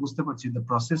তো আমরা বুঝতে পারছি। The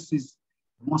process is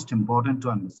most important to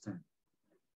understand.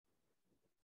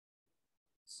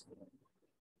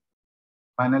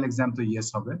 Final exam তো ইয়েস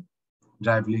হবে,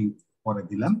 ড্রাইভ লিঙ্ক পরে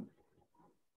দিলাম।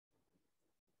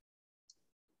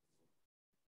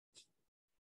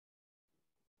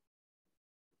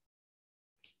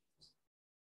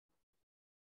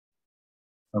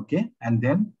 ওকে, এন্ড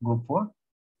দেন গো ফর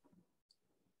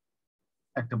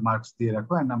একটা মার্কস দিয়ে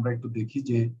রাখো। এন্ড আমরা একটু দেখি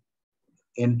যে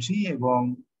এন্ট্রি এবং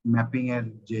ম্যাপিং এর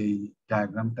যে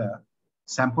ডায়াগ্রামটা,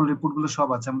 স্যাম্পল রিপোর্ট গুলো সব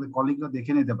আছে, আমাদের কলিগরা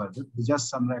দেখে নিতে পারবে। জাস্ট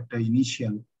আমরা একটা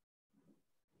initial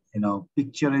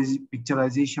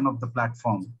picturization of the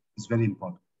platform is very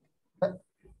important.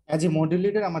 As a module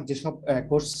leader আমার যেসব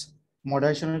কোর্স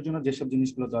মডারেশনের জন্য যেসব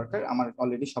জিনিসগুলো দরকার আমার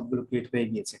অলরেডি সবগুলো ক্রিয়েট হয়ে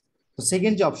গিয়েছে। তো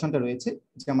সেকেন্ড যে অপশনটা রয়েছে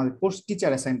যে আমাদের কোর্স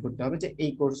টিচার অ্যাসাইন করতে হবে, যে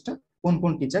এই কোর্সটা কোন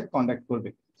কোন টিচার কন্ডাক্ট করবে।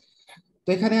 তো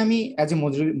এখানে আমি অ্যাজ এ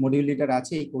মডিউল লিডার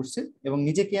আছে এই কোর্সে, এবং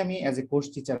নিজেকে আমি অ্যাজ এ কোর্স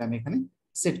টিচার আমি এখানে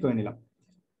সেট করে নিলাম।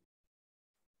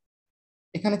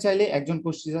 এখানে চাইলে একজন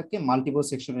কোর্স টিচারকে মাল্টিপল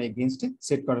সেকশনের এগেইনস্টে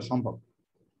সেট করা সম্ভব।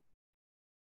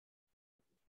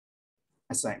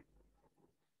 অ্যাসাইন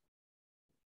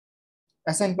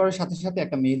অ্যাসাইন করার সাথে সাথে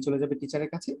একটা মেইল চলে যাবে টিচারের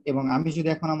কাছে, এবং আমি যদি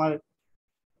এখন আমার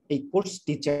এই কোর্স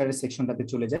টিচারের সেকশনটাতে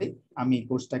চলে যাই আমি এই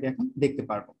কোর্সটাকে এখন দেখতে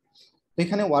পারবো। তো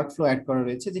এখানে ওয়ার্কফ্লো অ্যাড করা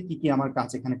রয়েছে যে কি কি আমার কাজ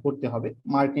এখানে করতে হবে,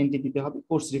 মার্ক এন্ট্রি দিতে হবে,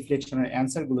 কোর্স রিফ্লেকশনের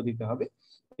অ্যান্সার গুলো দিতে হবে,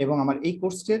 এবং আমার এই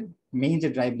কোর্সের মেইন যে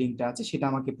ড্রাইভ লিঙ্কটা আছে সেটা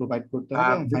আমাকে প্রোভাইড করতে হবে,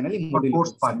 এবং ফাইনালি মডিউল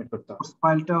সাবমিট করতে হবে। কোর্স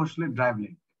ফাইলটা আসলে ড্রাইভ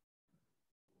লিঙ্ক।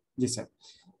 জি স্যার।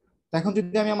 তো এখন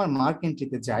যদি আমি আমার মার্ক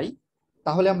এন্ট্রিতে যাই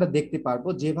তাহলে আমরা দেখতে পারবো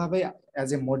যেভাবে অ্যাজ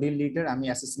এ মডিউল লিডার আমি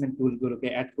অ্যাসেসমেন্ট টুলগুলোকে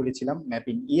অ্যাড করেছিলাম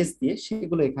ম্যাপিং ইএস দিয়ে,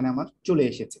 সেগুলো এখানে আমার চলে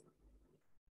এসেছে।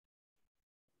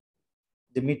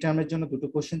 যে মিড টার্মের জন্য দুটো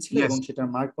কোশ্চেন ছিল এবং সেটার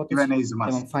মার্ক কত ছিল,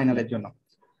 এবং ফাইনালের জন্য।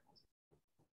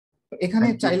 তো এখানে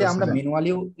চাইলে আমরা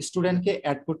ম্যানুয়ালিও স্টুডেন্টকে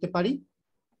অ্যাড করতে পারি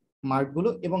মার্কগুলো,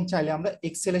 এবং চাইলে আমরা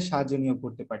এক্সেলের সাহায্য নিয়েও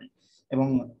করতে পারি। এবং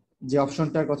যে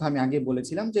অপশনটার কথা আমি আগে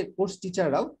বলেছিলাম যে কোর্স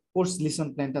টিচাররাও কোর্স লিসন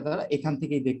প্ল্যানটা তারা এখান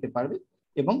থেকেই দেখতে পারবে,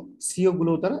 এবং সিও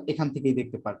গুলো তারা এখান থেকেই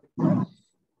দেখতে পারবে,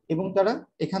 এবং তারা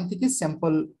এখান থেকে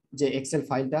স্যাম্পল যে এক্সেল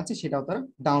ফাইলটা আছে সেটাও তারা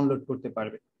ডাউনলোড করতে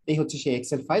পারবে। এই হচ্ছে সেই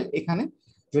এক্সেল ফাইল। এখানে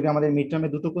যদি আমাদের মিড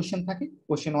টার্মে দুটো কোশ্চেন থাকে,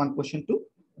 কোশ্চেন 1 কোশ্চেন 2,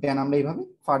 দেন আমরা এইভাবে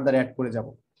ফার্দার অ্যাড করে যাব।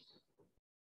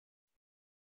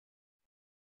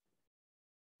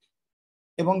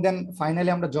 এবং দেন ফাইনালি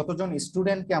আমরা যতজন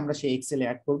স্টুডেন্টকে আমরা সেই এক্সেলে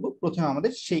অ্যাড করব, প্রথমে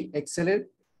আমাদের সেই এক্সেলের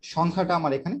সংখ্যাটা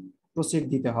আমার এখানে প্রসিড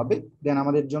দিতে হবে। দেন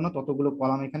আমাদের জন্য ততগুলো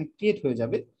কলাম এখানে ক্রিয়েট হয়ে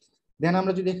যাবে। দেন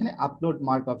আমরা যদি এখানে আপলোড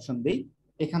মার্ক অপশন দেই,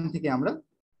 এখান থেকে আমরা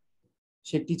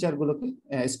সেই টিচারগুলোকে,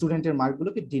 স্টুডেন্টের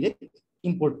মার্কগুলোকে ডিরেক্ট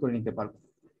ইম্পোর্ট করে নিতে পারবো।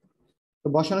 তো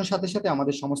বসানোর সাথে সাথে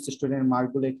আমাদের সমস্ত স্টুডেন্টের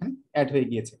মার্কগুলো এখানে অ্যাড হয়ে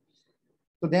গিয়েছে।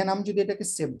 তো দেন আমি যদি এটাকে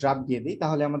সেভ ড্রাফট দিয়ে দিই,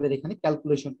 তাহলে আমাদের এখানে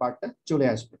ক্যালকুলেশন পার্টটা চলে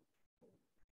আসবে,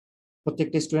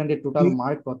 প্রত্যেকটা স্টুডেন্টের টোটাল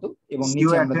মার্ক কত, এবং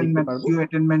নিচে আমরা দেখতে পারবো সিও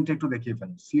অ্যাটেনমেন্ট একটু দেখিয়ে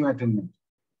ফেলুন, সিও অ্যাটেনমেন্ট।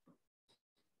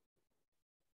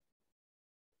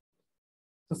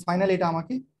 তো ফাইনালি এটা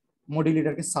আমাকে মডিউল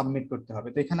লিডারকে সাবমিট করতে হবে।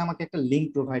 তো এখানে আমাকে একটা লিংক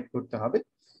প্রোভাইড করতে হবে।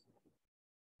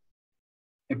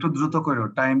 একটু দ্রুত করো,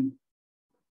 টাইম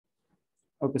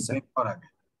ওকে স্যার। আগে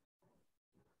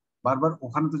বারবার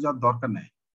ওখানে তো যাওয়ার দরকার নাই।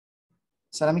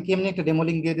 স্যার আমি কেমনি একটা ডেমো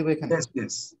লিংক দিয়ে দেবো এখানে? ইয়েস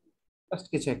ইয়েস, জাস্ট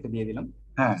কিছু একটা দিয়ে দিলাম,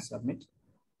 হ্যাঁ সাবমিট।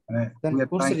 মানে দেন we are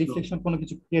কোর্সের trying to- রিফ্লেকশন কোনো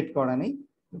কিছু ক্রিয়েট করা নেই,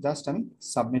 জাস্ট আমি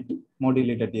সাবমিট টু মডিউল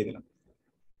লিডার দিয়ে দিলাম।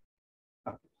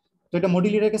 তো এটা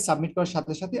মডিউল লিডারকে সাবমিট করার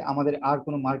সাথে সাথে আমাদের আর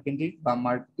কোনো মার্ক এন্ট্রি বা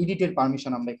মার্ক এডিটের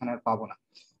পারমিশন আমরা এখানে আর পাবো না।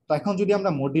 তো এখন যদি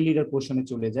আমরা মডিউল লিডার পোর্শনে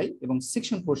চলে যাই এবং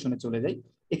সেকশন পোর্শনে চলে যাই,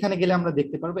 এখানে গেলে আমরা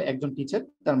দেখতে পারবো একজন টিচার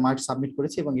তার মার্ক সাবমিট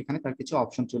করেছে এবং এখানে তার কিছু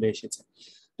অপশন চলে এসেছে।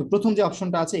 তো প্রথম যে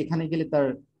অপশনটা আছে, এখানে গেলে তার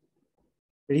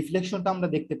রিফ্লেকশনটা আমরা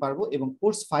দেখতে পারবো, এবং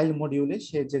কোর্স ফাইল মডিউলে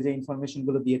সে যে যে ইনফরমেশন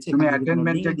গুলো দিয়েছে, তুমি এখানে যদি কোনো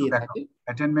অ্যাটেনমেন্ট লিংক একটু দিয়ে দেখাও, থাকে,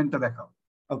 অ্যাটেনমেন্টটা দেখাও।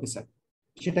 ওকে স্যার,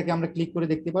 সেটাকে আমরা ক্লিক করে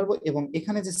দেখতে পারবো। এবং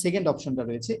এখানে যে সেকেন্ড অপশনটা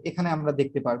রয়েছে, এখানে আমরা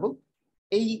দেখতে পারবো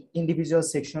এই ইন্ডিভিজুয়াল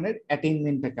সেকশনের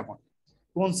অ্যাটেইনমেন্টটা কেমন,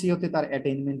 কোন সিওতে তার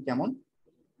অ্যাটেইনমেন্ট কেমন,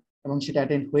 এবং সেটা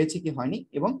অ্যাটেন্ড হয়েছে কি হয়নি,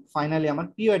 এবং ফাইনালি আমার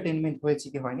পিও অ্যাটেইনমেন্ট হয়েছে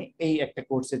কি হয়নি এই একটা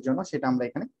কোর্সের জন্য, সেটা আমরা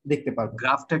এখানে দেখতে পারবো।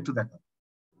 গ্রাফটা একটু দেখাও।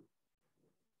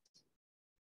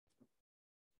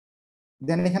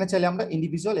 দেন এখানে চাইলে আমরা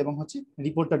ইন্ডিভিজুয়াল এবং হচ্ছে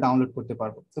রিপোর্টটা ডাউনলোড করতে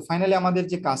পারবো। তো ফাইনালি আমাদের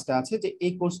যে কাজটা আছে, যে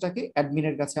এই কোর্সটাকে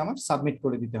অ্যাডমিনের কাছে আমার সাবমিট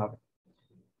করে দিতে হবে।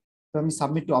 তো আমি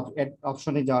সাবমিট টু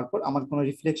অপশনে যাওয়ার পর আমার কোনো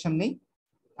রিফ্লেকশন নেই,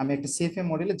 আমি একটা সেফ এ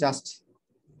মডেলে জাস্ট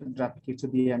ড্রাফট কিছু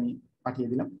দিয়ে আমি পাঠিয়ে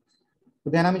দিলাম। তো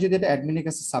দেন আমি যদি এটা অ্যাডমিনের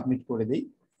কাছে সাবমিট করে দিই,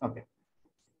 ওকে,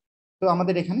 তো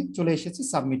আমাদের এখানে চলে এসেছে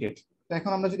সাবমিটেড। তো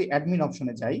এখন আমরা যদি অ্যাডমিন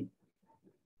অপশনে যাই,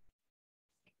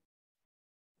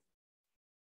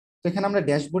 তো এখানে আমরা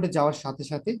ড্যাশবোর্ডে যাওয়ার সাথে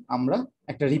সাথে আমরা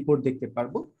একটা রিপোর্ট দেখতে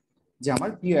পারবো যে আমার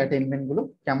পিও অ্যাটেইনমেন্ট গুলো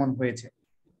কেমন হয়েছে,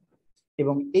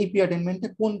 এবং এই পিও অ্যাটেইনমেন্টটা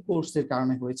কোন কোর্সের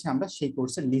কারণে হয়েছে আমরা সেই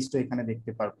কোর্সের লিস্টও এখানে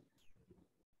দেখতে পারবো।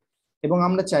 এবং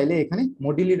আমরা চাইলে এখানে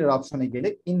মডিউল লিডার অপশনে গেলে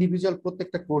ইন্ডিভিজুয়াল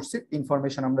প্রত্যেকটা কোর্সের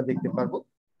ইনফরমেশন আমরা দেখতে পারবো,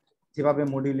 যেভাবে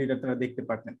মডিউল লিডার তারা দেখতে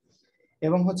পারতেন।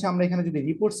 এবং হচ্ছে আমরা এখানে যদি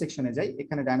রিপোর্ট সেকশনে যাই,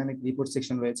 এখানে ডাইনামিক রিপোর্ট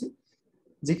সেকশন রয়েছে,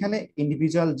 যেখানে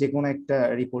ইন্ডিভিজুয়াল যে কোনো একটা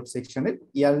রিপোর্ট সেকশনের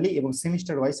ইয়ারলি এবং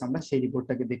সেমিস্টার ওয়াইজ আমরা সেই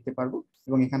রিপোর্টটাকে দেখতে পারবো।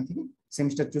 এবং এখান থেকে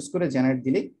সেমিস্টার চুজ করে জেনারেট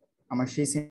দিলেই আমার সেই